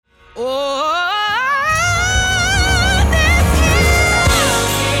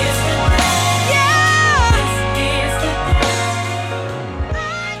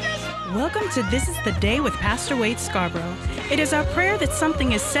This is the Day with Pastor Wade Scarborough. It is our prayer that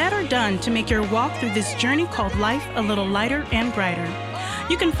something is said or done to make your walk through this journey called life a little lighter and brighter.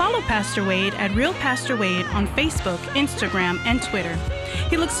 You can follow Pastor Wade at Real Pastor Wade on Facebook, Instagram, and Twitter.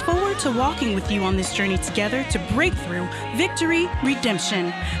 He looks forward to walking with you on this journey together to breakthrough, victory,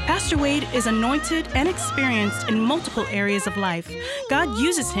 redemption. Pastor Wade is anointed and experienced in multiple areas of life. God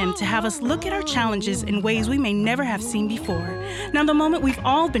uses him to have us look at our challenges in ways we may never have seen before. Now, the moment we've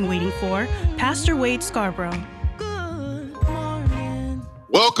all been waiting for, Pastor Wade Scarborough.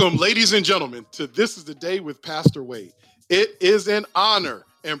 Welcome, ladies and gentlemen, to This is the Day with Pastor Wade. It is an honor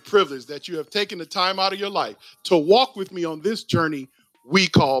and privilege that you have taken the time out of your life to walk with me on this journey we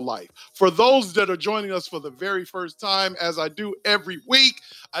call life. For those that are joining us for the very first time, as I do every week,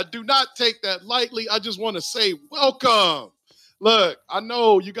 I do not take that lightly. I just want to say welcome. Look, I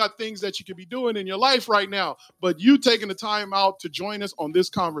know you got things that you could be doing in your life right now, but you taking the time out to join us on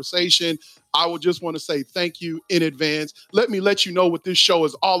this conversation, I would just want to say thank you in advance. Let me let you know what this show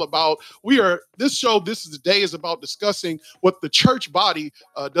is all about. This is the Day, is about discussing what the church body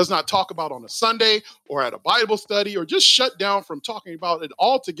does not talk about on a Sunday or at a Bible study, or just shut down from talking about it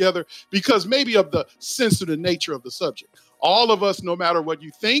altogether because maybe of the sensitive nature of the subject. All of us, no matter what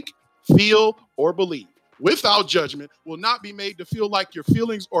you think, feel, or believe, without judgment, will not be made to feel like your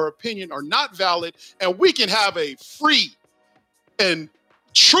feelings or opinion are not valid, and we can have a free and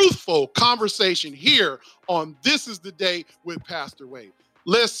truthful conversation here on This is the Day with Pastor Wade.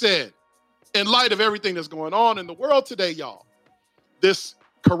 Listen, in light of everything that's going on in the world today, y'all, this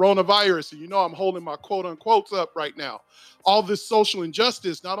coronavirus, and you know I'm holding my quote unquotes up right now, all this social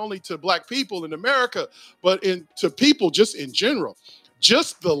injustice, not only to Black people in America, but to people just in general,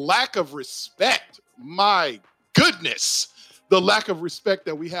 just the lack of respect. My goodness, the lack of respect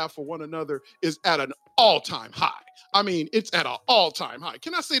that we have for one another is at an all-time high. I mean, it's at an all-time high.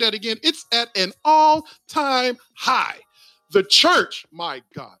 Can I say that again? It's at an all-time high. The church, my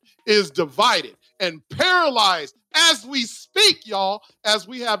God, is divided and paralyzed as we speak, y'all, as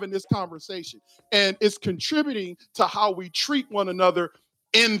we have in this conversation. And it's contributing to how we treat one another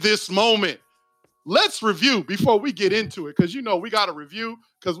in this moment. Let's review before we get into it, because we got to review,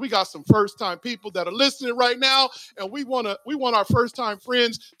 because we got some first-time people that are listening right now, and we want our first-time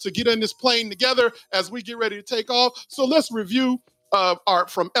friends to get in this plane together as we get ready to take off. So let's review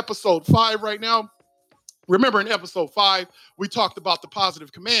from episode 5 right now. Remember, in episode 5, we talked about the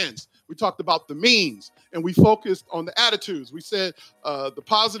positive commands. We talked about the means, and we focused on the attitudes. We said the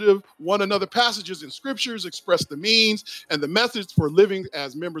positive one another passages in scriptures express the means and the methods for living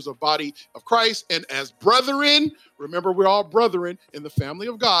as members of body of Christ and as brethren. Remember, we're all brethren in the family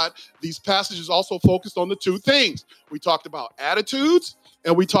of God. These passages also focused on the two things. We talked about attitudes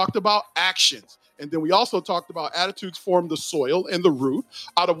and we talked about actions. And then we also talked about attitudes form the soil and the root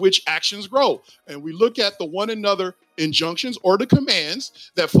out of which actions grow. And we look at the one another injunctions or the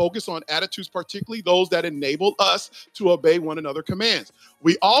commands that focus on attitudes, particularly those that enable us to obey one another commands.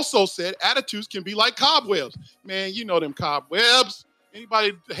 We also said attitudes can be like cobwebs. Man, you know them cobwebs.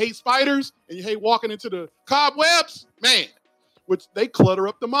 Anybody hate spiders and you hate walking into the cobwebs? Man, which they clutter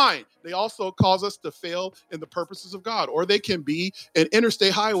up the mind. They also cause us to fail in the purposes of God, or they can be an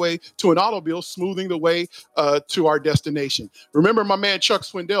interstate highway to an automobile smoothing the way to our destination. Remember, my man Chuck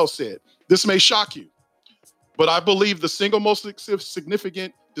Swindoll said, this may shock you, but I believe the single most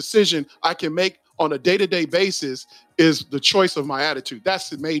significant decision I can make on a day-to-day basis is the choice of my attitude.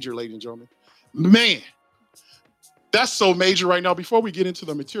 That's major, ladies and gentlemen. Man, that's so major right now. Before we get into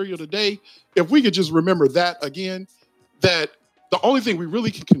the material today, if we could just remember that again, that the only thing we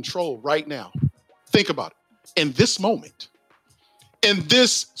really can control right now, think about it, in this moment, in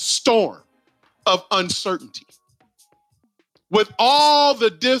this storm of uncertainty, with all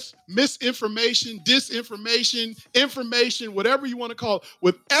the misinformation, disinformation, information, whatever you want to call it,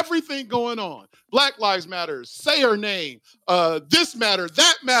 with everything going on, Black Lives Matter, say her name, this matter,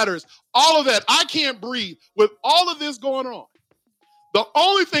 that matters, all of that, I can't breathe. With all of this going on, the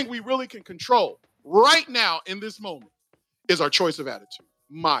only thing we really can control right now in this moment is our choice of attitude.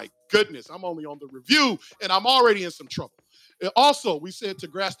 My goodness, I'm only on the review and I'm already in some trouble. Also, we said to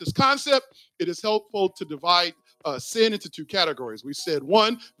grasp this concept, it is helpful to divide sin into two categories. We said,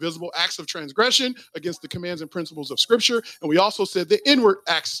 one, visible acts of transgression against the commands and principles of Scripture. And we also said the inward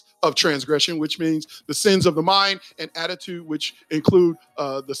acts of transgression, which means the sins of the mind, and attitude, which include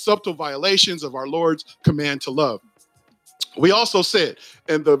the subtle violations of our Lord's command to love. We also said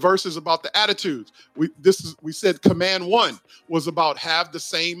in the verses about the attitudes, we said command 1 was about have the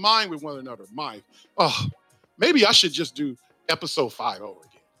same mind with one another. Maybe I should just do episode 5 over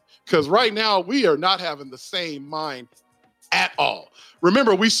again, because right now we are not having the same mind at all.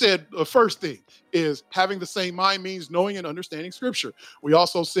 Remember, we said the first thing is having the same mind means knowing and understanding Scripture. We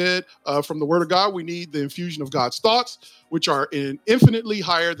also said from the Word of God, we need the infusion of God's thoughts, which are infinitely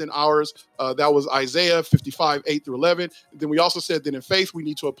higher than ours. That was Isaiah 55, 8 through 11. And then we also said that in faith, we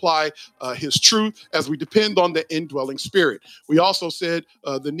need to apply His truth as we depend on the indwelling Spirit. We also said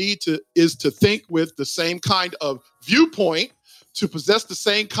the need is to think with the same kind of viewpoint, to possess the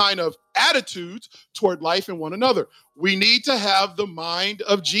same kind of attitudes toward life and one another. We need to have the mind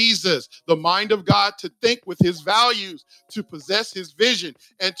of Jesus, the mind of God, to think with His values, to possess His vision,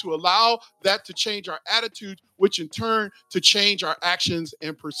 and to allow that to change our attitudes, which in turn to change our actions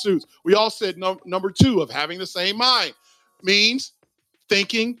and pursuits. We all said number two of having the same mind means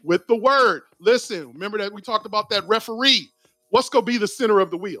thinking with the Word. Listen, remember that we talked about that referee. What's going to be the center of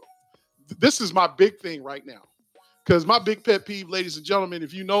the wheel? This is my big thing right now. Because my big pet peeve, ladies and gentlemen,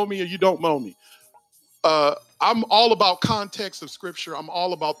 if you know me or you don't know me, I'm all about context of Scripture. I'm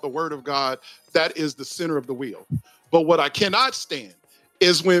all about the Word of God. That is the center of the wheel. But what I cannot stand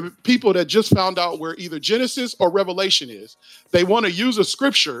is when people that just found out where either Genesis or Revelation is, they want to use a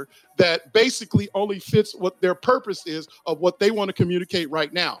Scripture that basically only fits what their purpose is of what they want to communicate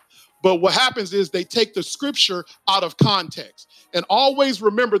right now. But what happens is they take the Scripture out of context. And always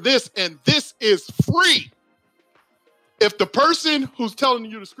remember this, and this is free. If the person who's telling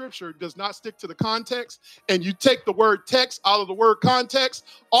you the Scripture does not stick to the context and you take the word text out of the word context,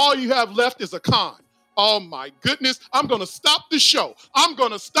 all you have left is a con. Oh my goodness, I'm going to stop the show. I'm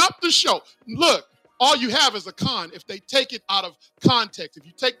going to stop the show. Look, all you have is a con if they take it out of context. If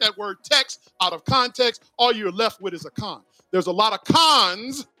you take that word text out of context, all you're left with is a con. There's a lot of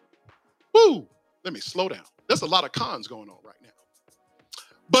cons. Woo, let me slow down. There's a lot of cons going on right now.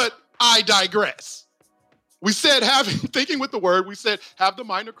 But I digress. We said thinking with the Word. We said have the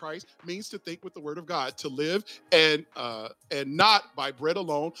mind of Christ means to think with the Word of God, to live and not by bread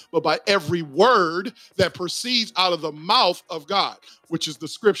alone, but by every word that proceeds out of the mouth of God, which is the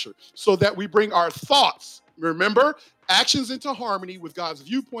Scripture, so that we bring our thoughts, remember, actions into harmony with God's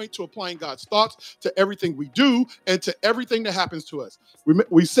viewpoint, to applying God's thoughts to everything we do and to everything that happens to us.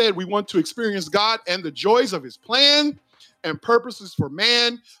 We said we want to experience God, and the joys of His plan and purposes for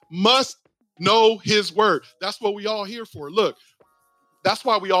man must know His Word. That's what we all here for. Look, that's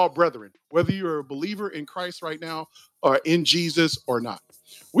why we all brethren, whether you're a believer in Christ right now or in Jesus or not.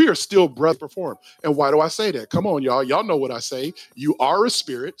 We are still brother perform. And why do I say that? Come on, y'all. Y'all know what I say. You are a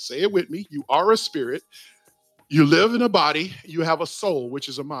spirit. Say it with me. You are a spirit. You live in a body. You have a soul, which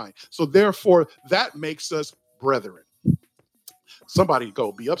is a mind. So therefore, that makes us brethren. Somebody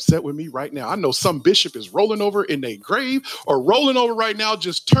go be upset with me right now. I know some bishop is rolling over in their grave or rolling over right now.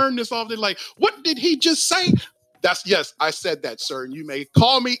 Just turn this off. They're like, what did he just say? Yes, I said that, sir. And you may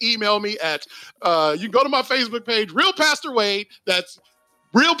call me, email me at, you can go to my Facebook page, Real Pastor Wade. That's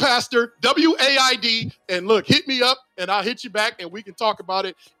Real Pastor, WAID. And look, hit me up and I'll hit you back and we can talk about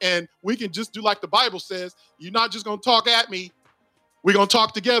it. And we can just do like the Bible says. You're not just going to talk at me. We're going to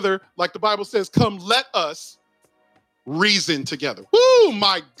talk together. Like the Bible says, come let us reason together. Woo,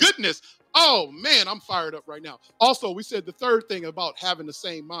 my goodness. Oh man, I'm fired up right now. Also, we said the third thing about having the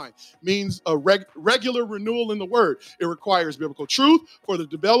same mind means a regular renewal in the Word. It requires biblical truth for the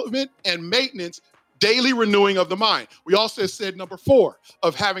development and maintenance, daily renewing of the mind. We also said number 4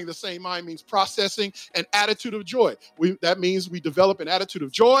 of having the same mind means processing an attitude of joy. That means we develop an attitude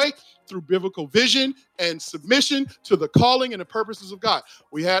of joy through biblical vision and submission to the calling and the purposes of God.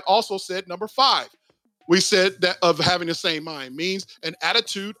 We had also said number 5. We said that of having the same mind means an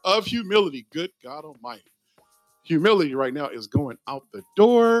attitude of humility. Good God Almighty. Humility right now is going out the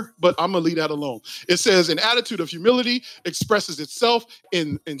door, but I'm going to leave that alone. It says an attitude of humility expresses itself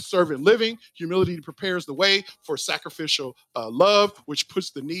in servant living. Humility prepares the way for sacrificial love, which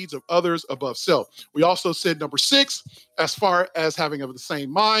puts the needs of others above self. We also said number 6, as far as having of the same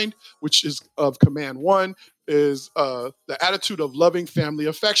mind, which is of command 1, is the attitude of loving family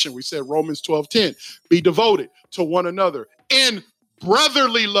affection. We said Romans 12:10, be devoted to one another in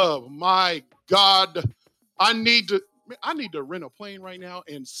brotherly love. My God, I need to rent a plane right now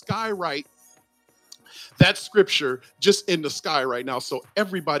and skywrite that scripture just in the sky right now so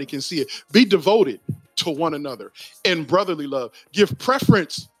everybody can see it. Be devoted to one another in brotherly love. Give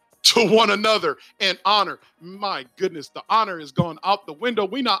preference to one another and honor. My goodness, the honor is gone out the window.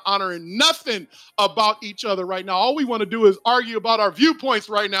 We're not honoring nothing about each other right now. All we want to do is argue about our viewpoints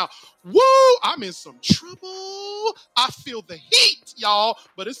right now. Woo, I'm in some trouble. I feel the heat, y'all,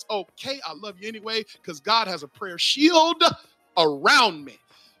 but it's okay. I love you anyway because God has a prayer shield around me.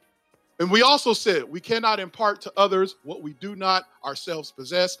 And we also said we cannot impart to others what we do not ourselves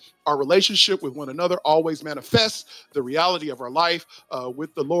possess. Our relationship with one another always manifests the reality of our life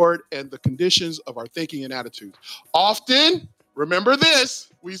with the Lord and the conditions of our thinking and attitudes. Often, remember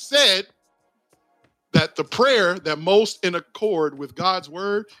this, we said that the prayer that most in accord with God's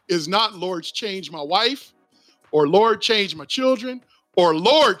word is not, Lord, change my wife, or Lord, change my children, or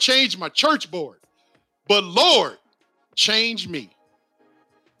Lord, change my church board, but Lord, change me.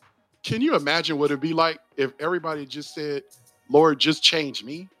 Can you imagine what it'd be like if everybody just said, Lord, just change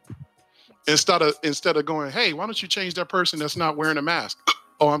me? Instead of going, hey, why don't you change that person that's not wearing a mask?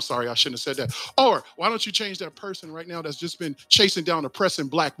 Oh, I'm sorry, I shouldn't have said that. Or why don't you change that person right now that's just been chasing down oppressing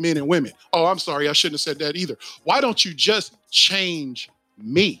black men and women? Oh, I'm sorry, I shouldn't have said that either. Why don't you just change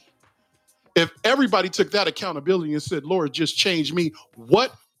me? If everybody took that accountability and said, Lord, just change me,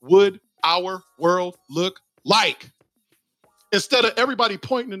 what would our world look like? Instead of everybody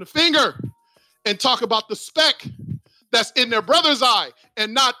pointing the finger and talk about the speck that's in their brother's eye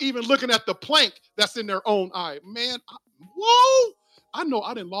and not even looking at the plank that's in their own eye. Man, whoa! I know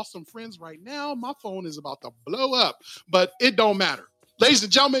I done lost some friends right now. My phone is about to blow up, but it don't matter. Ladies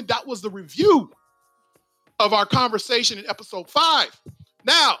and gentlemen, that was the review of our conversation in episode 5.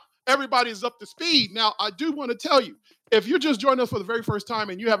 Now, everybody is up to speed. Now, I do want to tell you, if you're just joining us for the very first time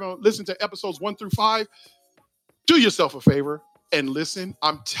and you haven't listened to episodes 1 through 5, do yourself a favor and listen.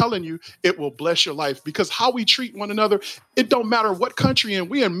 I'm telling you, it will bless your life, because how we treat one another, it don't matter what country, and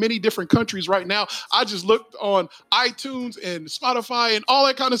we're in many different countries right now. I just looked on iTunes and Spotify and all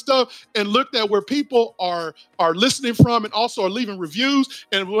that kind of stuff and looked at where people are listening from and also are leaving reviews.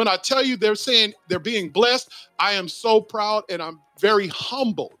 And when I tell you they're saying they're being blessed, I am so proud and I'm very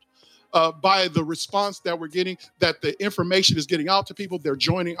humbled by the response that we're getting, that the information is getting out to people. They're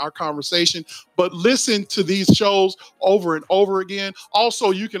joining our conversation. But listen to these shows over and over again.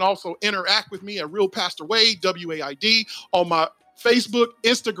 Also, you can also interact with me at Real Pastor Wade, WAID, on my Facebook,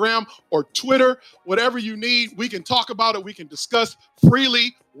 Instagram, or Twitter. Whatever you need, we can talk about it. We can discuss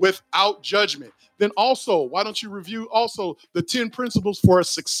freely without judgment. Then also, why don't you review also the 10 principles for a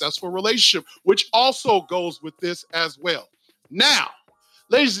successful relationship, which also goes with this as well. Now,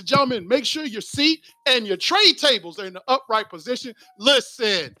 ladies and gentlemen, make sure your seat and your tray tables are in the upright position.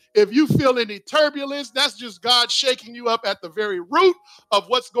 Listen, if you feel any turbulence, that's just God shaking you up at the very root of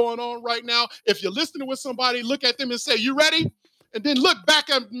what's going on right now. If you're listening with somebody, look at them and say, you ready? And then look back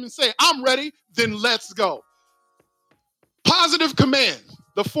at them and say, I'm ready. Then let's go. Positive commands,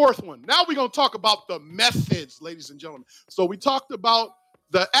 the 4th one. Now we're going to talk about the methods, ladies and gentlemen. So we talked about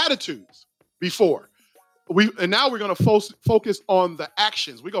the attitudes before. And now we're going to focus on the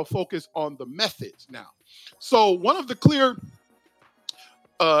actions. We're going to focus on the methods now. So one of the clear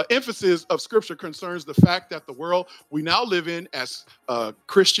emphasis of Scripture concerns the fact that the world we now live in as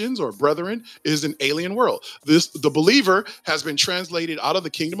Christians or brethren is an alien world. The believer has been translated out of the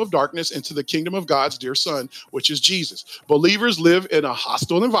kingdom of darkness into the kingdom of God's dear Son, which is Jesus. Believers live in a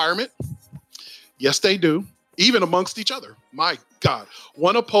hostile environment. Yes, they do. Even amongst each other. My God.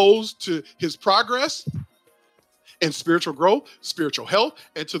 One opposed to his progress and spiritual growth, spiritual health,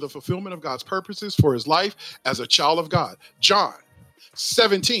 and to the fulfillment of God's purposes for his life as a child of God. John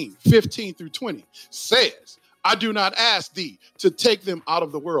 17:15-20 says, I do not ask thee to take them out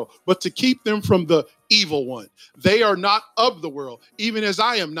of the world, but to keep them from the evil one. They are not of the world, even as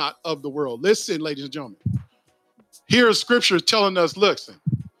I am not of the world. Listen, ladies and gentlemen, here is Scripture telling us, listen,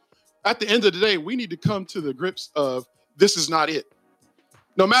 at the end of the day, we need to come to the grips of this is not it.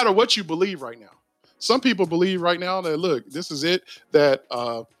 No matter what you believe right now. Some people believe right now that, look, this is it, that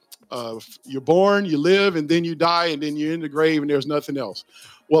you're born, you live, and then you die, and then you're in the grave, and there's nothing else.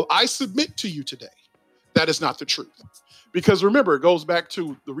 Well, I submit to you today that is not the truth. Because remember, it goes back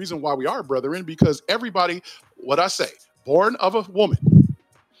to the reason why we are brethren, because everybody, what I say, born of a woman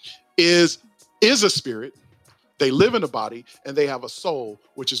is a spirit. They live in a body, and they have a soul,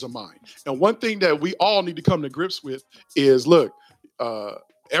 which is a mind. And one thing that we all need to come to grips with is, look,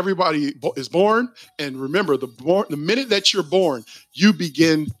 everybody is born, and remember, the minute that you're born, you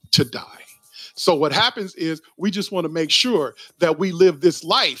begin to die. So what happens is we just want to make sure that we live this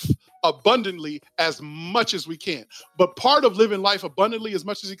life abundantly as much as we can. But part of living life abundantly as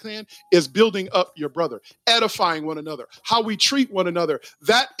much as you can is building up your brother, edifying one another, how we treat one another.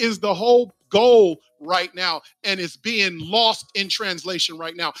 That is the whole goal right now, and it's being lost in translation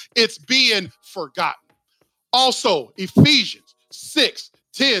right now. It's being forgotten. Also, Ephesians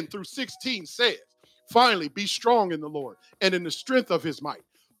 6:10-16 says, finally, be strong in the Lord and in the strength of his might.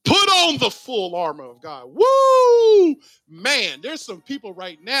 Put on the full armor of God. Woo! Man, there's some people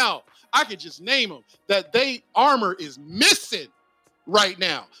right now, I could just name them, that they armor is missing. right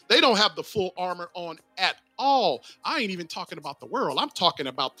now. They don't have the full armor on at all. I ain't even talking about the world. I'm talking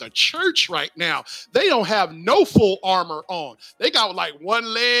about the church right now. They don't have no full armor on. They got like one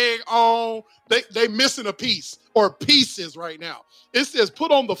leg on. They missing a piece or pieces right now. It says,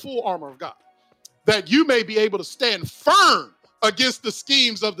 put on the full armor of God, that you may be able to stand firm against the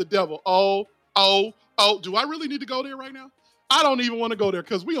schemes of the devil. Oh, do I really need to go there right now? I don't even want to go there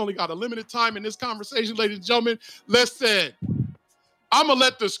because we only got a limited time in this conversation, ladies and gentlemen. Listen, I'm going to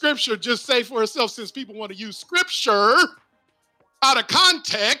let the scripture just say for itself, since people want to use scripture out of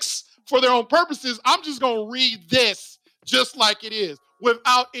context for their own purposes. I'm just going to read this just like it is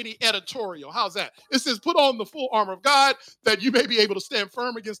without any editorial. How's that? It says, put on the full armor of God that you may be able to stand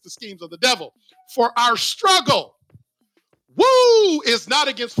firm against the schemes of the devil. For our struggle, is not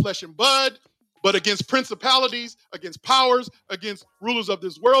against flesh and blood, but against principalities, against powers, against rulers of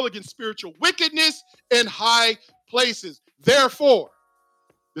this world, against spiritual wickedness in high places. Therefore,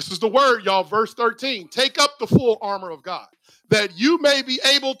 this is the word, y'all, verse 13. Take up the full armor of God, that you may be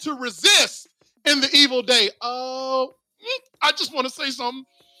able to resist in the evil day. Oh, I just want to say something.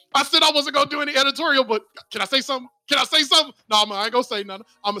 I said I wasn't going to do any editorial, but can I say something? Can I say something? No, I ain't going to say nothing.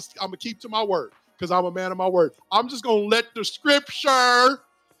 I'm going to keep to my word because I'm a man of my word. I'm just going to let the scripture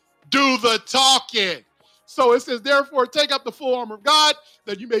do the talking. So it says, therefore, take up the full armor of God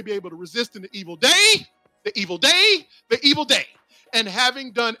that you may be able to resist in the evil day, the evil day, the evil day. And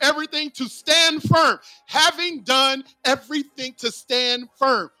having done everything to stand firm, having done everything to stand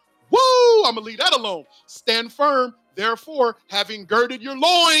firm. I'm going to leave that alone. Stand firm, therefore, having girded your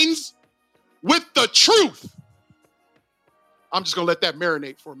loins with the truth. I'm just going to let that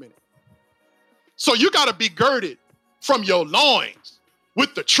marinate for a minute. So you got to be girded from your loins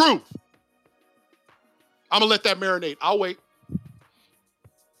with the truth. I'm going to let that marinate. I'll wait.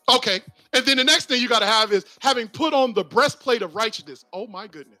 Okay. And then the next thing you got to have is having put on the breastplate of righteousness. Oh, my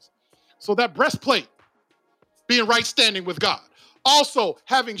goodness. So that breastplate, being right standing with God. Also,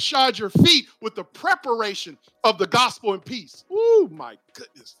 having shod your feet with the preparation of the gospel and peace. Oh, my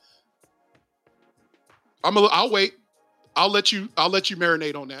goodness. I'll wait. I'll let you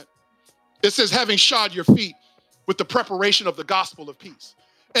marinate on that. It says, having shod your feet with the preparation of the gospel of peace.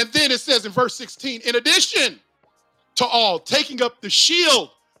 And then it says in verse 16, in addition to all, taking up the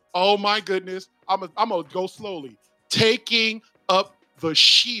shield. Oh my goodness. I'm going to go slowly. Taking up the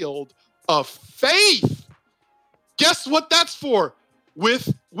shield of faith. Guess what that's for?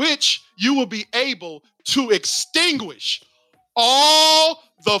 With which you will be able to extinguish all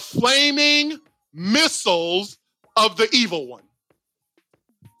the flaming missiles of the evil one.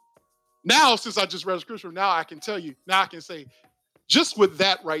 Now, since I just read the scripture, now I can tell you, now I can say, just with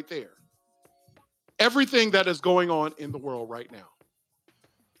that right there, everything that is going on in the world right now,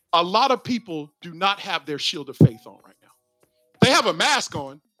 a lot of people do not have their shield of faith on right now. They have a mask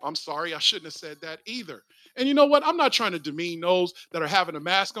on. I'm sorry, I shouldn't have said that either. And you know what? I'm not trying to demean those that are having a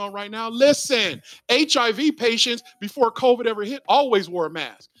mask on right now. Listen, HIV patients before COVID ever hit always wore a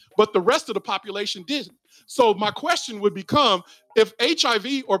mask, but the rest of the population didn't. So my question would become, if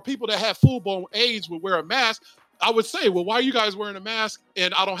HIV or people that have full-blown AIDS would wear a mask, I would say, well, why are you guys wearing a mask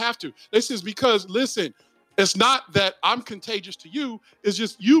and I don't have to? This is because, listen, it's not that I'm contagious to you. It's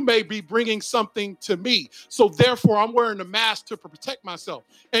just you may be bringing something to me. So therefore, I'm wearing a mask to protect myself.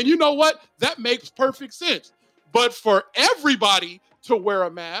 And you know what? That makes perfect sense. But for everybody to wear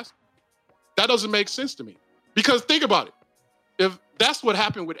a mask, that doesn't make sense to me. Because think about it. If that's what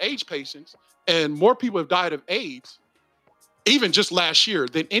happened with AIDS patients and more people have died of AIDS, even just last year,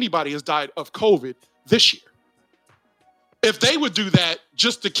 than anybody has died of COVID this year. If they would do that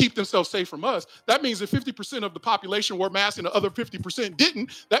just to keep themselves safe from us, that means if 50% of the population wore masks and the other 50%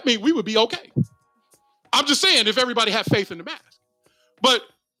 didn't, that means we would be okay. I'm just saying, if everybody had faith in the mask. But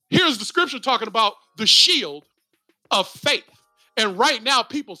here's the scripture talking about the shield of faith. And right now,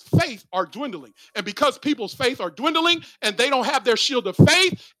 people's faith are dwindling. And because people's faith are dwindling and they don't have their shield of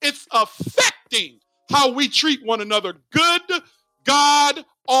faith, it's affecting how we treat one another. Good God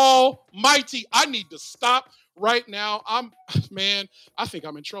Almighty. I need to stop right now. I think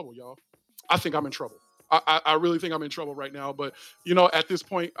I'm in trouble, y'all. I think I'm in trouble. I really think I'm in trouble right now. But, you know, at this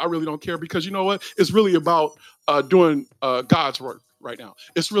point, I really don't care because you know what? It's really about doing God's work right now.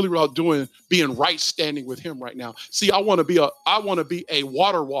 It's really about being right standing with him right now. See, I want to be a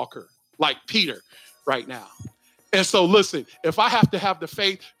water walker like Peter right now. And so listen, if I have to have the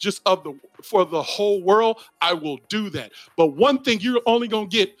faith for the whole world, I will do that. But one thing you're only going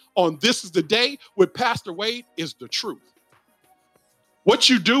to get on This Is the Day with Pastor Wade is the truth. What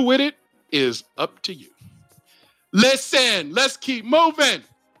you do with it is up to you. Listen, let's keep moving.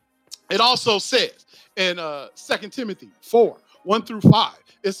 It also says in 2 Timothy 4, 1 through 5.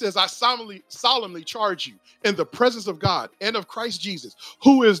 It says, I solemnly charge you in the presence of God and of Christ Jesus,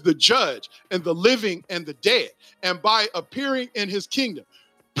 who is the judge and the living and the dead, and by appearing in his kingdom,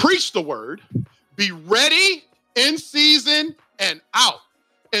 preach the word, be ready in season and out.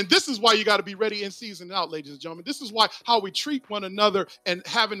 And this is why you got to be ready in season and out, ladies and gentlemen. This is why how we treat one another and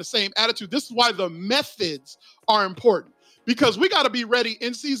having the same attitude. This is why the methods are important, because we got to be ready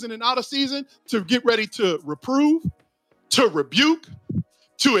in season and out of season to get ready to reprove, to rebuke,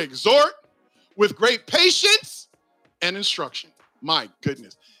 to exhort with great patience and instruction. My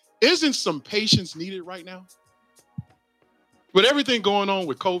goodness. Isn't some patience needed right now? With everything going on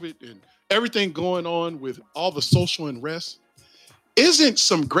with COVID and everything going on with all the social unrest, isn't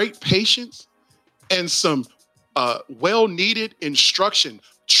some great patience and some well-needed instruction,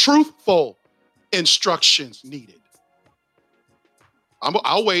 truthful instructions needed?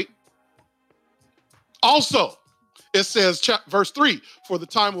 I'll wait. Also, it says, verse 3, for the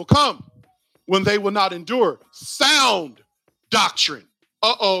time will come when they will not endure sound doctrine.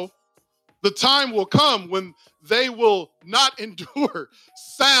 The time will come when they will not endure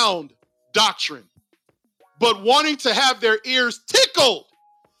sound doctrine, but wanting to have their ears tickled,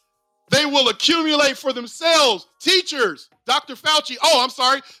 they will accumulate for themselves teachers. Dr. Fauci,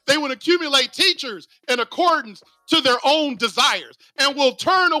 they will accumulate teachers in accordance to their own desires and will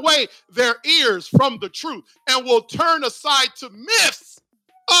turn away their ears from the truth and will turn aside to myths.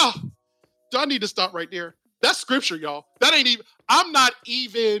 Do I need to stop right there? That's scripture, y'all. That ain't even, I'm not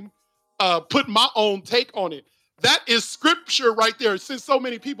even putting my own take on it. That is scripture right there. Since so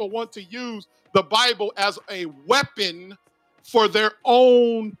many people want to use the Bible as a weapon for their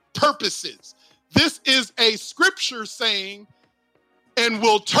own purposes, this is a scripture saying, and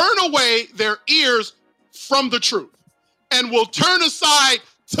will turn away their ears from the truth and will turn aside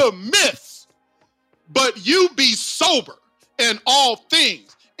to myths. But you be sober in all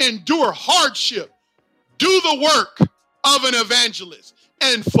things, endure hardship, do the work of an evangelist,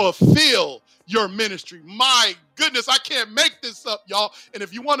 and fulfill your ministry. My goodness, I can't make this up, y'all. And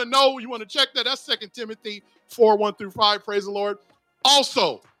if you want to know, you want to check that, that's 2 Timothy 4, 1 through 5. Praise the Lord.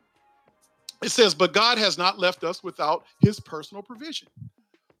 Also, it says, but God has not left us without his personal provision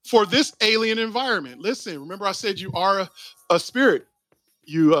for this alien environment. Listen, remember I said you are a spirit.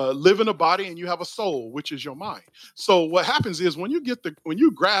 You live in a body and you have a soul, which is your mind. So what happens is when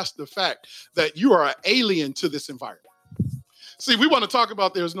you grasp the fact that you are an alien to this environment. See, we want to talk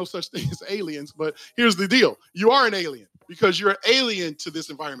about there's no such thing as aliens, but here's the deal. You are an alien because you're an alien to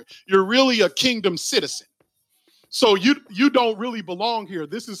this environment. You're really a kingdom citizen. So you don't really belong here.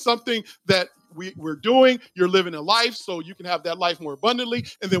 This is something that we're doing. You're living a life so you can have that life more abundantly.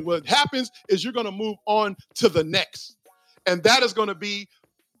 And then what happens is you're going to move on to the next. And that is going to be,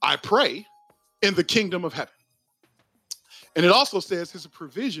 I pray, in the kingdom of heaven. And it also says his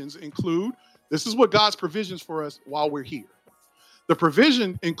provisions include, this is what God's provisions for us while we're here. The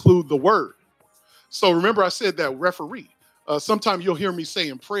provision include the word. So remember I said that referee. Sometimes you'll hear me say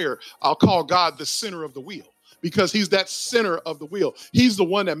in prayer, I'll call God the center of the wheel because he's that center of the wheel. He's the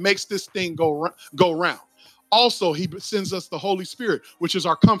one that makes this thing go round. Also, he sends us the Holy Spirit, which is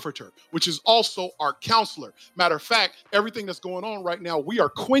our comforter, which is also our counselor. Matter of fact, everything that's going on right now, we are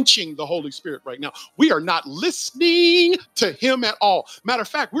quenching the Holy Spirit right now. We are not listening to him at all. Matter of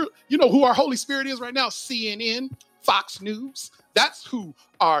fact, you know who our Holy Spirit is right now? CNN, Fox News. That's who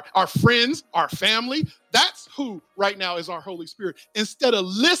our friends, our family. That's who right now is our Holy Spirit. Instead of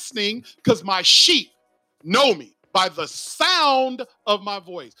listening, because my sheep know me by the sound of my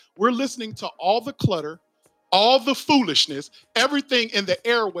voice. We're listening to all the clutter, all the foolishness, everything in the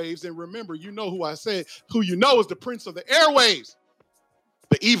airwaves. And remember, you know who I said, who you know is the prince of the airwaves,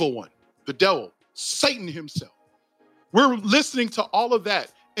 the evil one, the devil, Satan himself. We're listening to all of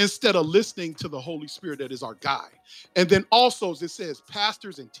that instead of listening to the Holy Spirit that is our guide. And then also, as it says,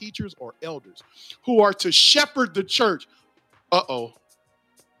 pastors and teachers or elders who are to shepherd the church.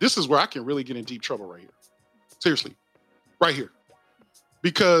 This is where I can really get in deep trouble right here. Seriously, right here.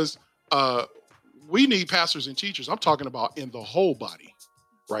 Because we need pastors and teachers. I'm talking about in the whole body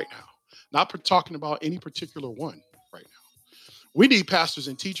right now. Not talking about any particular one right now. We need pastors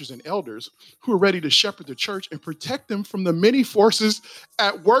and teachers and elders who are ready to shepherd the church and protect them from the many forces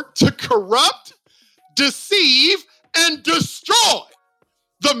at work to corrupt, deceive, and destroy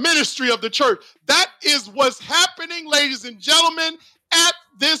the ministry of the church. That is what's happening, ladies and gentlemen, at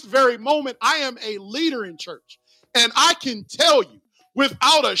this very moment. I am a leader in church, and I can tell you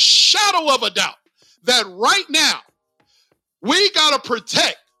without a shadow of a doubt that right now we got to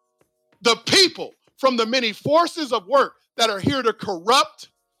protect the people from the many forces of work that are here to corrupt,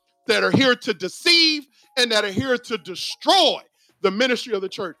 that are here to deceive, and that are here to destroy the ministry of the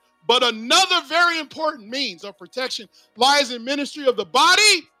church. But another very important means of protection lies in ministry of the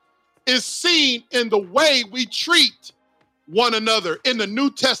body is seen in the way we treat one another in the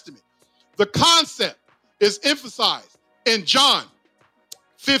New Testament. The concept is emphasized in John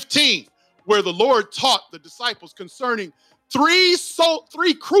 15, where the Lord taught the disciples concerning three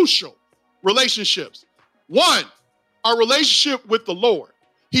crucial relationships. One, our relationship with the Lord.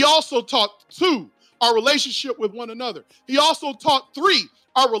 He also taught two, our relationship with one another. He also taught three,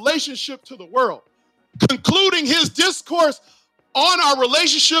 our relationship to the world. Concluding his discourse on our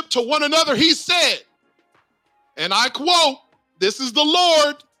relationship to one another, he said, and I quote, this is the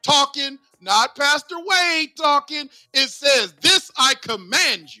Lord talking, not Pastor Wade talking. It says, this I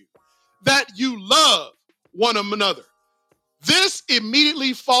command you, that you love one another. This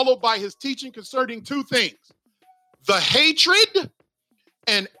immediately followed by his teaching concerning two things: the hatred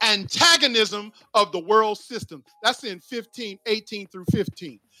and antagonism of the world system. That's in 18 through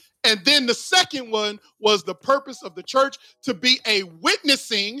 15. And then the second one was the purpose of the church to be a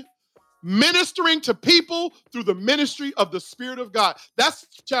witnessing, ministering to people through the ministry of the Spirit of God. That's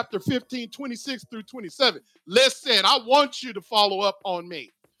chapter 15, 26 through 27. Listen, I want you to follow up on me.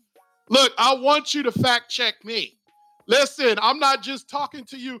 Look, I want you to fact check me. Listen, I'm not just talking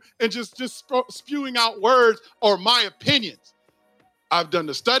to you and just spewing out words or my opinions. I've done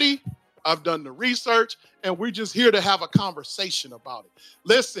the study, I've done the research, and we're just here to have a conversation about it.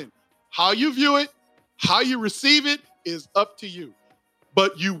 Listen, how you view it, how you receive it is up to you.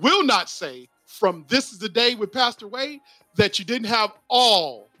 But you will not say from This Is the Day with Pastor Wade that you didn't have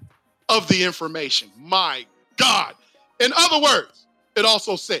all of the information. My God. In other words, it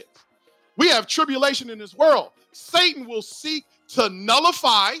also says, we have tribulation in this world. Satan will seek to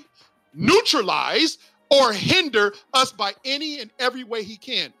nullify, neutralize, or hinder us by any and every way he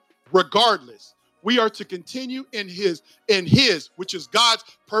can. Regardless, we are to continue in his, which is God's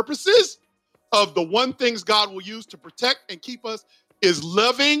purposes of the one things God will use to protect and keep us is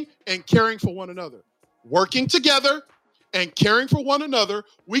loving and caring for one another. Working together and caring for one another,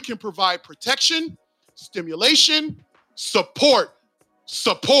 we can provide protection, stimulation, support.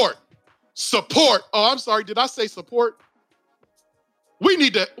 Oh, I'm sorry. Did I say support? We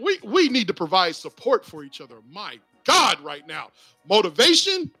need to provide support for each other. My God, right now.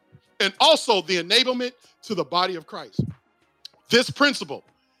 Motivation and also the enablement to the body of Christ. This principle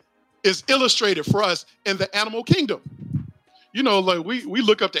is illustrated for us in the animal kingdom. You know, like we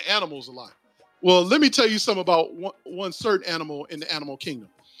look up to animals a lot. Well, let me tell you something about one certain animal in the animal kingdom.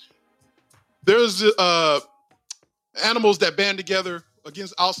 There's animals that band together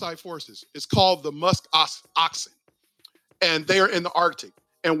against outside forces. It's called the musk oxen, and they are in the Arctic.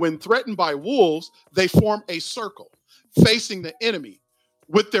 And when threatened by wolves, they form a circle facing the enemy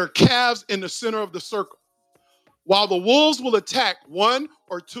with their calves in the center of the circle. While the wolves will attack one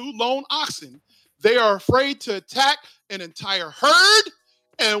or two lone oxen, they are afraid to attack an entire herd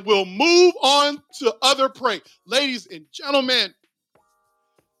and will move on to other prey. Ladies and gentlemen,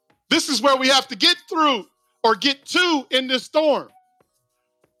 this is where we have to get through or get to in this storm.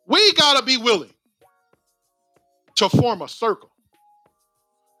 We got to be willing to form a circle,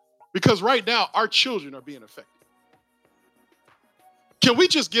 because right now our children are being affected. Can we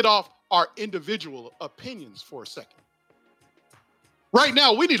just get off our individual opinions for a second? Right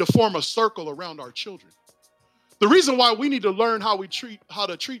now, we need to form a circle around our children. The reason why we need to learn how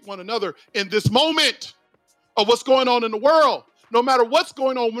to treat one another in this moment of what's going on in the world, no matter what's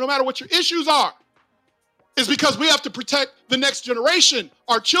going on, no matter what your issues are, is because we have to protect the next generation,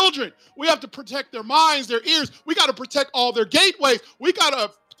 our children. We have to protect their minds, their ears. We got to protect all their gateways. We got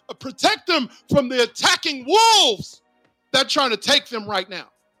to protect them from the attacking wolves that are trying to take them right now.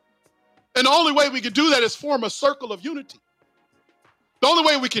 And the only way we can do that is form a circle of unity. The only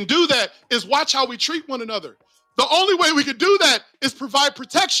way we can do that is watch how we treat one another. The only way we can do that is provide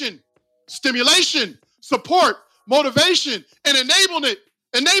protection, stimulation, support, motivation, and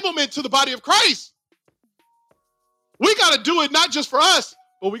enablement to the body of Christ. We got to do it not just for us,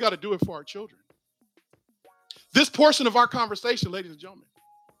 but we got to do it for our children. This portion of our conversation, ladies and gentlemen,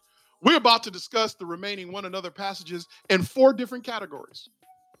 we're about to discuss the remaining one another passages in 4 different categories.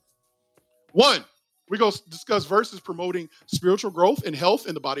 1, we're going to discuss verses promoting spiritual growth and health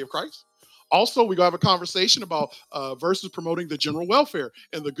in the body of Christ. Also, we're going to have a conversation about verses promoting the general welfare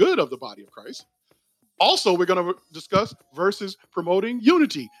and the good of the body of Christ. Also, we're going to discuss verses promoting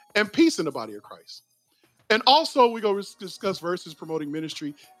unity and peace in the body of Christ. And also, we're going to discuss verses promoting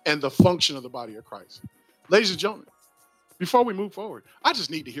ministry and the function of the body of Christ. Ladies and gentlemen, before we move forward, I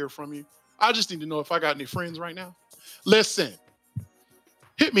just need to hear from you. I just need to know if I got any friends right now. Listen,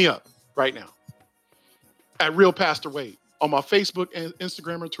 hit me up right now at Real Pastor Wade. on my Facebook and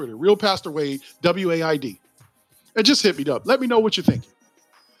Instagram and Twitter, Real Pastor Wade, WAID. And just hit me up. Let me know what you're thinking.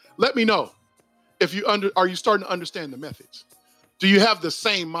 Let me know if are you starting to understand the methods? Do you have the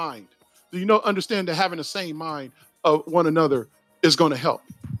same mind? Do you understand that having the same mind of one another is going to help?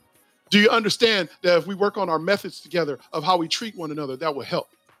 Do you understand that if we work on our methods together of how we treat one another, that will help?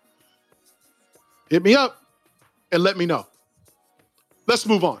 Hit me up and let me know. Let's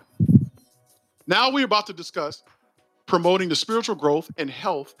move on. Now we're about to discuss promoting the spiritual growth and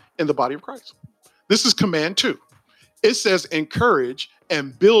health in the body of Christ. This is command 2. It says encourage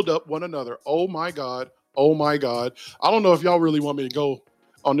and build up one another. Oh my God. Oh my God. I don't know if y'all really want me to go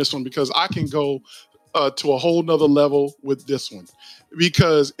on this one, because I can go to a whole nother level with this one,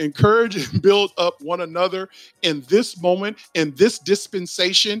 because encourage and build up one another in this moment, in this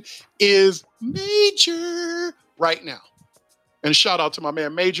dispensation, is major right now. And shout out to my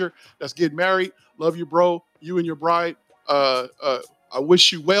man Major that's getting married. Love you, bro. You and your bride. I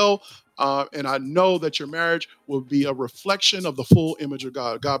wish you well. And I know that your marriage will be a reflection of the full image of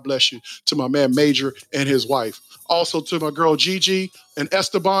God. God bless you. To my man Major and his wife. Also to my girl Gigi and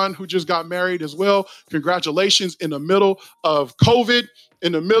Esteban, who just got married as well. Congratulations. In the middle of COVID,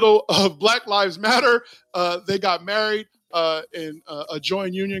 in the middle of Black Lives Matter, they got married in a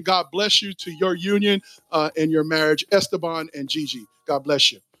joint union. God bless you to your union and your marriage, Esteban and Gigi. God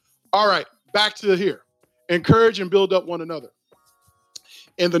bless you. All right, back to here. Encourage and build up one another.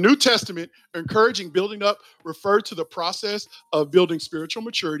 In the New Testament, encouraging building up referred to the process of building spiritual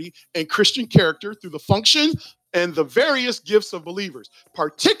maturity and Christian character through the function and the various gifts of believers,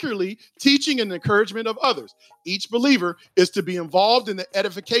 particularly teaching and encouragement of others. Each believer is to be involved in the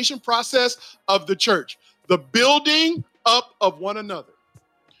edification process of the church, the building up of one another,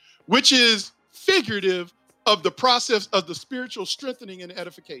 which is figurative of the process of the spiritual strengthening and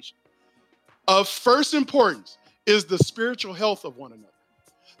edification. Of first importance is the spiritual health of one another.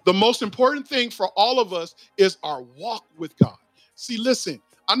 The most important thing for all of us is our walk with God. See, listen,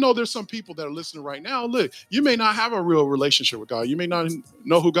 I know there's some people that are listening right now. Look, you may not have a real relationship with God. You may not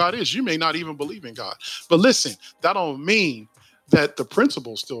know who God is. You may not even believe in God. But listen, that don't mean that the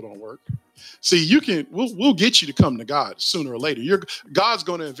principles still don't work. See, we'll get you to come to God sooner or later. God's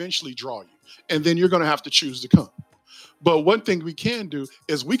going to eventually draw you, and then you're going to have to choose to come. But one thing we can do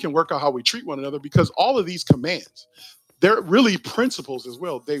is we can work out how we treat one another, because all of these commands, they're really principles as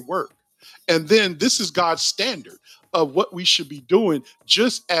well. They work. And then this is God's standard of what we should be doing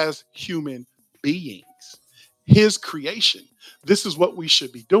just as human beings. His creation. This is what we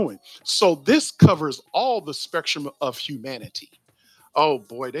should be doing. So this covers all the spectrum of humanity. Oh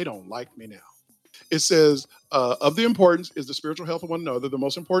boy, they don't like me now. It says, of the importance is the spiritual health of one another. The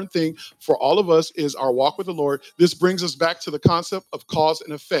most important thing for all of us is our walk with the Lord. This brings us back to the concept of cause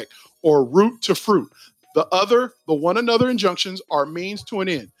and effect, or root to fruit. The one another injunctions are means to an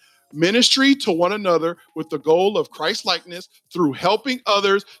end. Ministry to one another with the goal of Christ-likeness through helping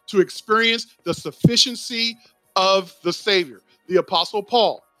others to experience the sufficiency of the Savior. The Apostle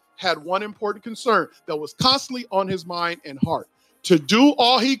Paul had one important concern that was constantly on his mind and heart: to do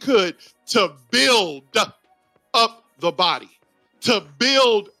all he could to build up the body. To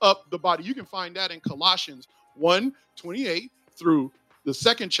build up the body. You can find that in Colossians 1:28 through the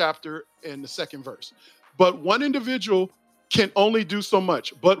second chapter and the second verse. But one individual can only do so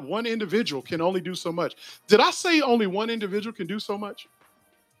much. But one individual can only do so much. Did I say only one individual can do so much?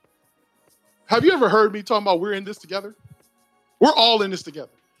 Have you ever heard me talking about we're in this together? We're all in this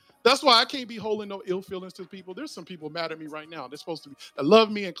together. That's why I can't be holding no ill feelings to people. There's some people mad at me right now. They're supposed to be, that love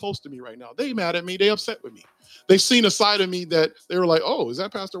me and close to me right now. They mad at me. They upset with me. They've seen a side of me that they were like, oh, is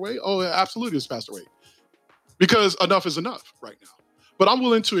that Pastor Wade? Oh, yeah, absolutely, it's Pastor Wade. Because enough is enough right now. But I'm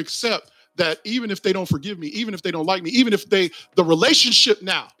willing to accept that even if they don't forgive me, even if they don't like me, even if the relationship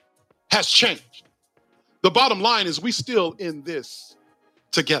now has changed, the bottom line is we still in this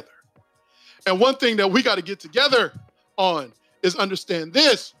together. And one thing that we got to get together on is understand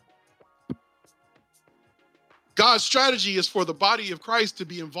this. God's strategy is for the body of Christ to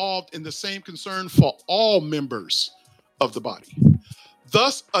be involved in the same concern for all members of the body.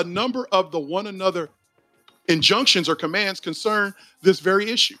 Thus, a number of the one another injunctions or commands concern this very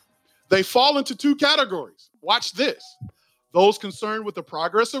issue. They fall into two categories. Watch this. Those concerned with the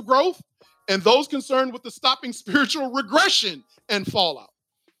progress of growth and those concerned with the stopping spiritual regression and fallout.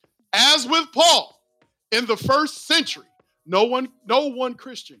 As with Paul in the first century, no one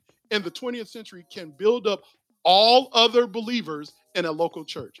Christian in the 20th century can build up all other believers in a local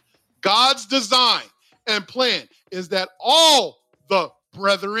church. God's design and plan is that all the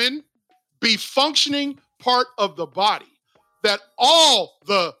brethren be functioning part of the body, that all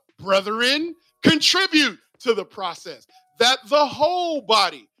the brethren contribute to the process, that the whole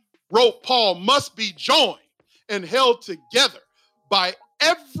body, wrote Paul, must be joined and held together by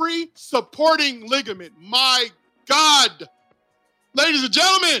every supporting ligament. My God, ladies and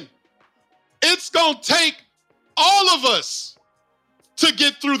gentlemen, it's going to take all of us to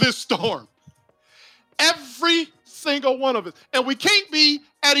get through this storm. Every single one of us. And we can't be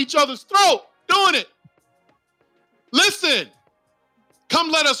at each other's throat doing it. Listen,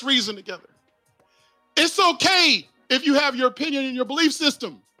 come let us reason together. It's okay if you have your opinion and your belief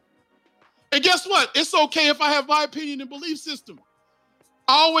system. And guess what? It's okay if I have my opinion and belief system.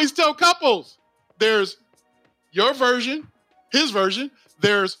 I always tell couples, there's your version, his version,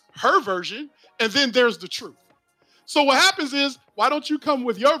 there's her version, and then there's the truth. So what happens is, why don't you come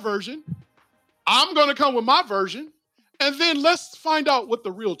with your version? I'm going to come with my version, and then let's find out what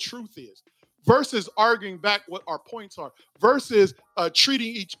the real truth is, versus arguing back what our points are, versus treating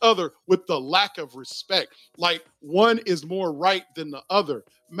each other with the lack of respect, like one is more right than the other.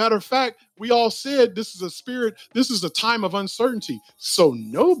 Matter of fact, we all said this is a time of uncertainty. So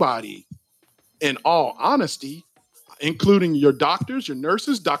nobody, in all honesty, including your doctors, your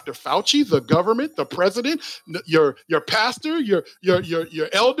nurses, Dr. Fauci, the government, the president, your pastor, your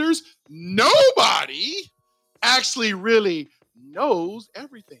elders, nobody actually really knows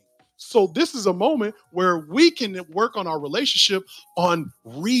everything. So this is a moment where we can work on our relationship on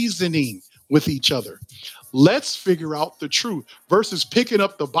reasoning with each other. Let's figure out the truth versus picking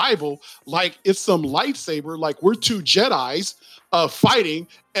up the Bible like it's some lightsaber, like we're two Jedis fighting,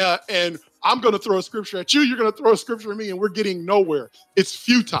 and I'm going to throw a scripture at you, you're going to throw a scripture at me, and we're getting nowhere. It's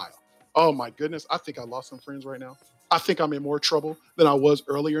futile. Oh my goodness. I think I lost some friends right now. I think I'm in more trouble than I was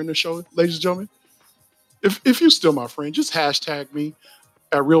earlier in the show, ladies and gentlemen. If you're still my friend, just hashtag me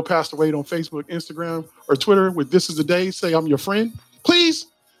at Real Pastor Wade on Facebook, Instagram, or Twitter with This Is the Day. Say I'm your friend, please,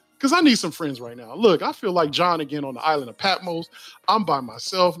 because I need some friends right now. Look, I feel like John again on the island of Patmos. I'm by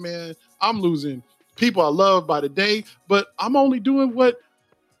myself, man. I'm losing people I love by the day, but I'm only doing what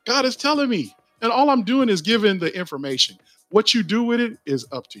God is telling me. And all I'm doing is giving the information. What you do with it is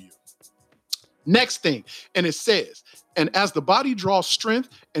up to you. Next thing, and it says, and as the body draws strength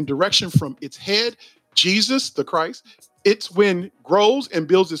and direction from its head, Jesus, the Christ, it's when grows and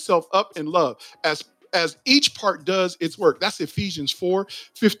builds itself up in love as each part does its work. That's Ephesians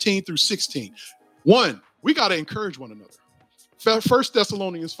 4:15 through 16. One, we got to encourage one another. 1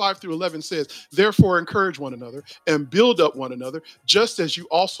 Thessalonians 5-11 says, therefore encourage one another and build up one another, just as you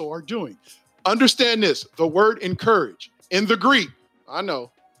also are doing. Understand this, the word encourage in the Greek, I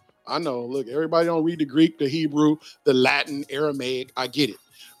know. Look, everybody don't read the Greek, the Hebrew, the Latin, Aramaic. I get it.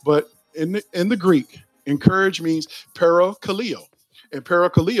 But in the Greek, encourage means parakaleo. And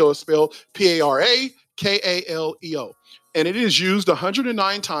parakaleo is spelled Parakaleo. And it is used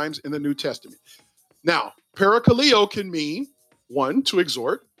 109 times in the New Testament. Now, parakaleo can mean, one, to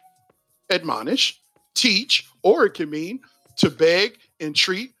exhort, admonish, teach, or it can mean to beg,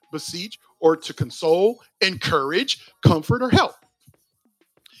 entreat, beseech, or to console, encourage, comfort, or help.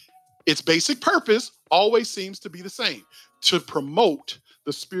 Its basic purpose always seems to be the same: to promote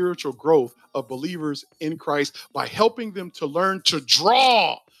the spiritual growth of believers in Christ by helping them to learn to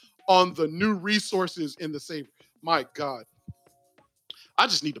draw on the new resources in the Savior. My God, I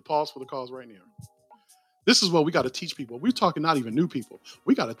just need to pause for the cause right now. This is what we got to teach people. We're talking not even new people.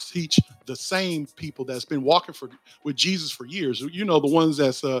 We got to teach the same people that's been walking with Jesus for years. You know, the ones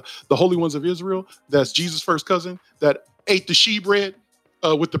that's the Holy Ones of Israel, that's Jesus' first cousin, that ate the she bread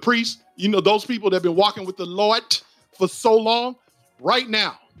with the priest. You know, those people that have been walking with the Lord for so long. Right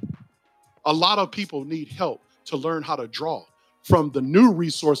now, a lot of people need help to learn how to draw from the new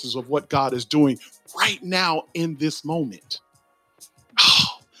resources of what God is doing right now in this moment.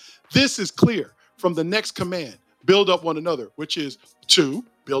 Oh, this is clear from the next command, build up one another, which is to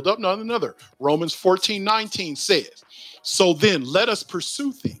build up one another. Romans 14:19 says, so then let us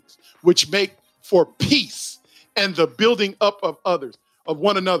pursue things which make for peace and the building up of others, of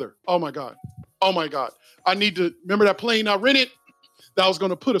one another. Oh my God. Oh my God. I need to remember that plane I rented that I was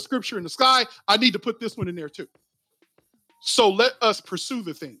going to put a scripture in the sky. I need to put this one in there too. So let us pursue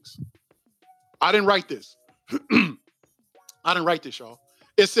the things. I didn't write this. I didn't write this, y'all.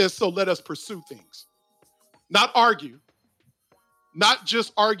 It says, so let us pursue things. Not argue. Not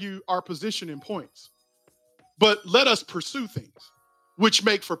just argue our position in points. But let us pursue things which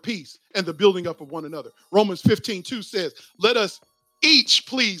make for peace and the building up of one another. Romans 15:2 says, let us each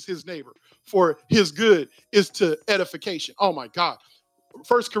please his neighbor, for his good is to edification. Oh my God.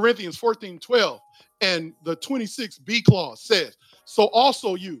 1 Corinthians 14:12 and the 26b clause says, so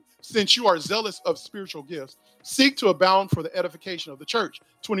also you, since you are zealous of spiritual gifts, seek to abound for the edification of the church.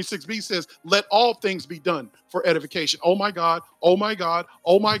 26b says, let all things be done for edification. Oh my God, oh my God,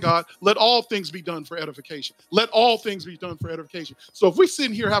 oh my God. Let all things be done for edification. Let all things be done for edification. So if we're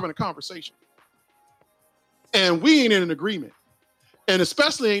sitting here having a conversation and we ain't in an agreement, and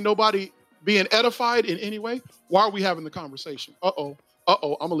especially ain't nobody being edified in any way, why are we having the conversation? I'm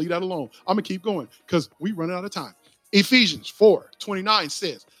gonna leave that alone. I'm gonna keep going because we running out of time. Ephesians 4:29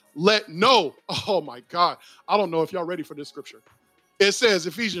 says, let no, oh my God, I don't know if y'all ready for this scripture. It says,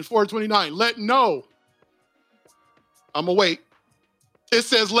 Ephesians 4:29, let no, I'm gonna wait. It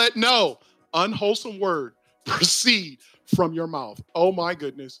says, let no unwholesome word proceed from your mouth. Oh my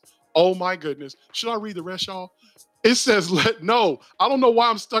goodness. Oh my goodness. Should I read the rest, y'all? It says, let no. I don't know why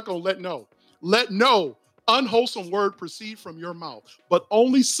I'm stuck on let no. Let no unwholesome word proceed from your mouth, but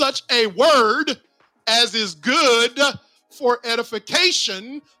only such a word as is good for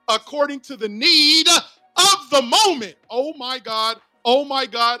edification according to the need of the moment. Oh my God. Oh my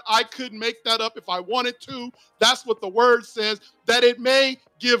God. I couldn't make that up if I wanted to. That's what the word says, that it may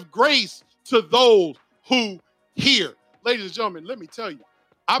give grace to those who hear. Ladies and gentlemen, let me tell you,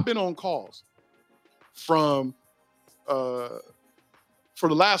 I've been on calls from for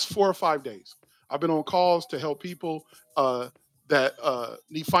the last 4 or 5 days. I've been on calls to help people that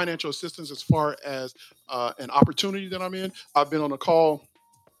need financial assistance as far as an opportunity that I'm in. I've been on a call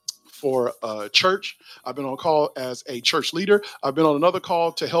for a church. I've been on a call as a church leader. I've been on another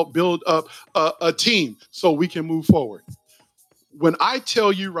call to help build up a team so we can move forward. When I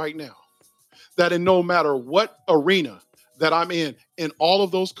tell you right now that in no matter what arena that I'm in all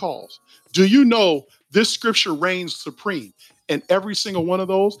of those calls, do you know this scripture reigns supreme in every single one of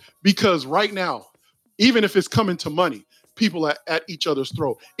those? Because right now, even if it's coming to money, people are at each other's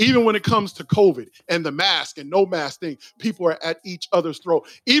throat. Even when it comes to COVID and the mask and no mask thing, people are at each other's throat.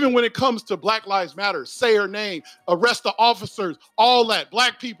 Even when it comes to Black Lives Matter, say her name, arrest the officers, all that,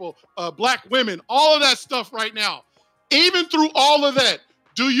 black people, black women, all of that stuff right now. Even through all of that,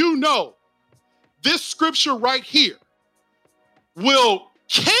 do you know this scripture right here will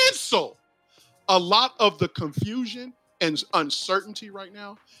cancel a lot of the confusion and uncertainty right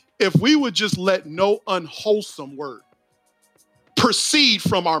now if we would just let no unwholesome word proceed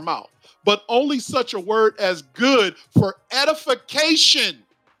from our mouth, but only such a word as good for edification,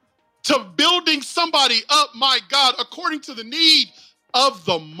 to building somebody up, my God, according to the need of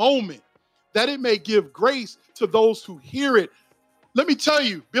the moment, that it may give grace to those who hear it. Let me tell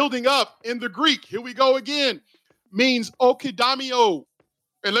you, building up in the Greek, here we go again, means oikodomeo.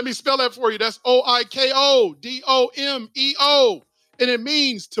 And let me spell that for you. That's oikodomeo. And it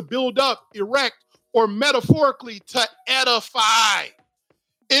means to build up, erect, or metaphorically to edify.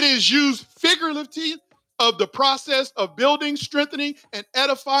 It is used figuratively of the process of building, strengthening, and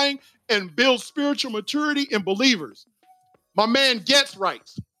edifying, and build spiritual maturity in believers. My man Getz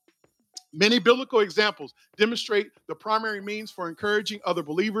writes, many biblical examples demonstrate the primary means for encouraging other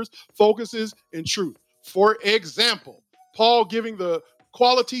believers focuses in truth. For example, Paul, giving the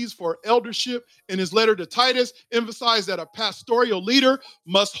qualities for eldership in his letter to Titus, emphasized that a pastoral leader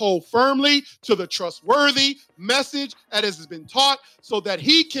must hold firmly to the trustworthy message that has been taught so that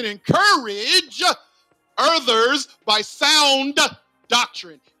he can encourage others by sound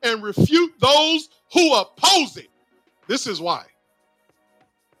doctrine and refute those who oppose it. This is why,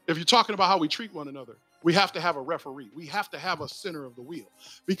 if you're talking about how we treat one another, we have to have a referee. We have to have a center of the wheel,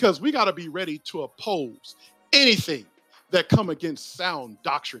 because we got to be ready to oppose anything that come against sound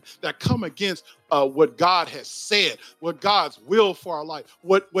doctrine, that come against what God has said, what God's will for our life,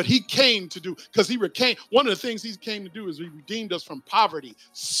 what he came to do. Because he came, one of the things he came to do is he redeemed us from poverty,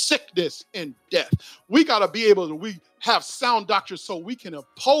 sickness, and death. We got to be able to have sound doctrine so we can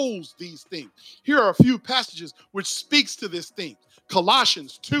oppose these things. Here are a few passages which speaks to this thing.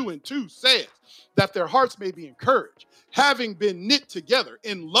 Colossians 2:2 says that their hearts may be encouraged, having been knit together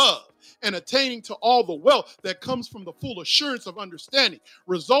in love, and attaining to all the wealth that comes from the full assurance of understanding,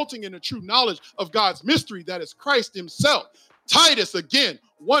 resulting in a true knowledge of God's mystery, that is Christ himself. Titus again,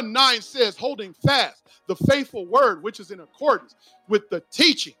 1:9 says, holding fast the faithful word which is in accordance with the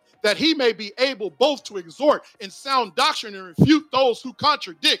teaching, that he may be able both to exhort in sound doctrine and refute those who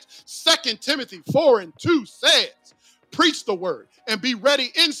contradict. 2 Timothy 4:2 says, preach the word and be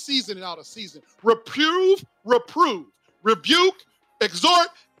ready in season and out of season. Reprove, rebuke, exhort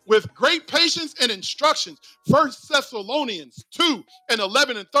with great patience and instructions. 1 Thessalonians 2 and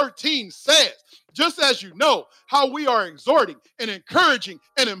 11 and 13 says, just as you know how we are exhorting and encouraging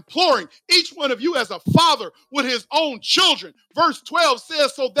and imploring each one of you as a father with his own children. Verse 12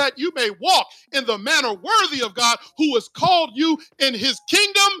 says, so that you may walk in the manner worthy of God who has called you in his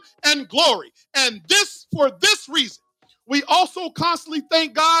kingdom and glory. And this for this reason. We also constantly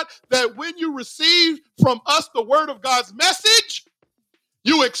thank God that when you received from us the word of God's message,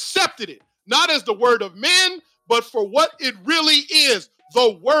 you accepted it, not as the word of men, but for what it really is,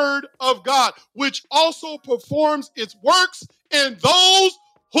 the word of God, which also performs its works in those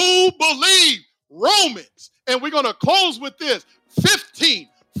who believe. Romans. And we're going to close with this. 15,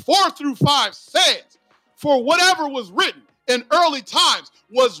 4-5 says, for whatever was written in early times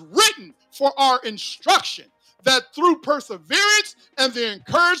was written for our instruction, that through perseverance and the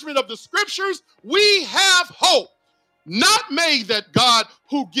encouragement of the scriptures, we have hope. Not may that God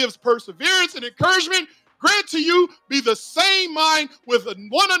who gives perseverance and encouragement grant to you be the same mind with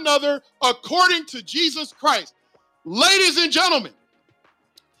one another according to Jesus Christ. Ladies and gentlemen,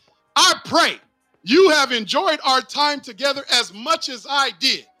 I pray you have enjoyed our time together as much as I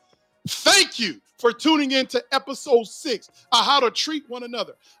did. Thank you for tuning in to episode 6 of How to Treat One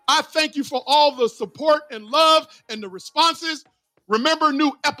Another. I thank you for all the support and love and the responses. Remember,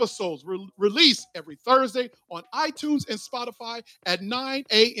 new episodes release every Thursday on iTunes and Spotify at 9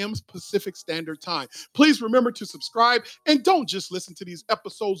 a.m. Pacific Standard Time. Please remember to subscribe and don't just listen to these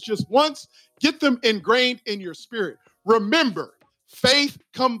episodes just once. Get them ingrained in your spirit. Remember, faith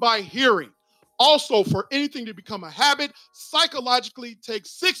comes by hearing. Also, for anything to become a habit, psychologically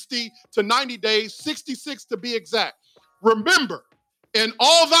takes 60 to 90 days, 66 to be exact. Remember, in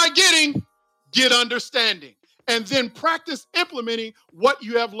all thy getting, get understanding. And then practice implementing what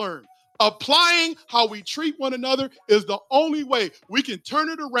you have learned. Applying how we treat one another is the only way we can turn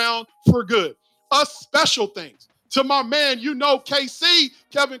it around for good. Us special thanks to my man, KC,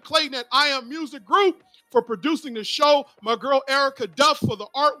 Kevin Clayton at I Am Music Group for producing the show, my girl Erica Duff for the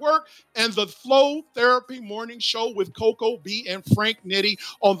artwork, and the Flow Therapy Morning Show with Coco B and Frank Nitty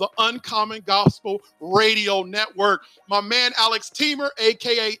on the Uncommon Gospel Radio Network. My man Alex Teamer,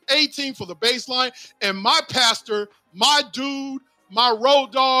 aka A-Team for the baseline, and my pastor, my dude, my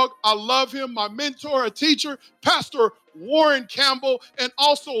road dog, I love him, my mentor, a teacher, Pastor Warren Campbell, and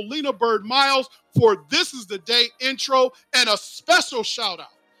also Lena Bird Miles for This Is the Day intro, and a special shout out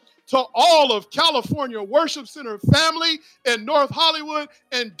to all of California Worship Center family in North Hollywood,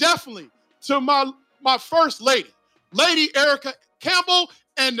 and definitely to my first lady, Lady Erica Campbell,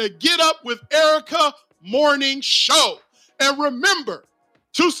 and the Get Up with Erica morning show. And remember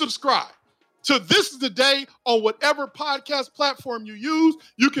to subscribe to This Is the Day on whatever podcast platform you use.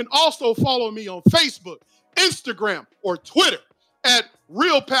 You can also follow me on Facebook, Instagram, or Twitter at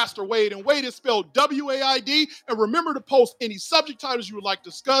Real Pastor Wade, and Wade is spelled W-A-I-D. And remember to post any subject titles you would like to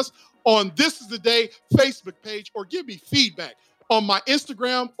discuss on This Is the Day Facebook page, or give me feedback on my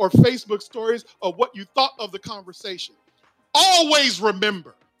Instagram or Facebook stories of what you thought of the conversation. Always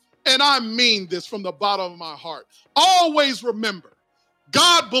remember, and I mean this from the bottom of my heart, always remember,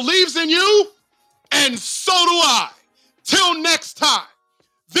 God believes in you, and so do I. Till next time,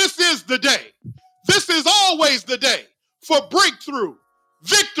 this is the day. This is always the day for breakthrough,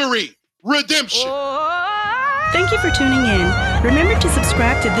 victory, redemption. Thank you for tuning in. Remember to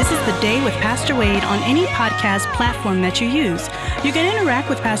subscribe to This Is the Day with Pastor Wade on any podcast platform that you use. You can interact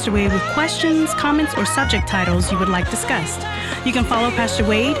with Pastor Wade with questions, comments, or subject titles you would like discussed. You can follow Pastor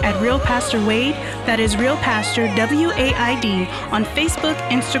Wade at Real Pastor Wade, that is Real Pastor W-A-I-D, on Facebook,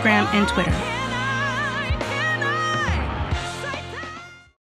 Instagram, and Twitter.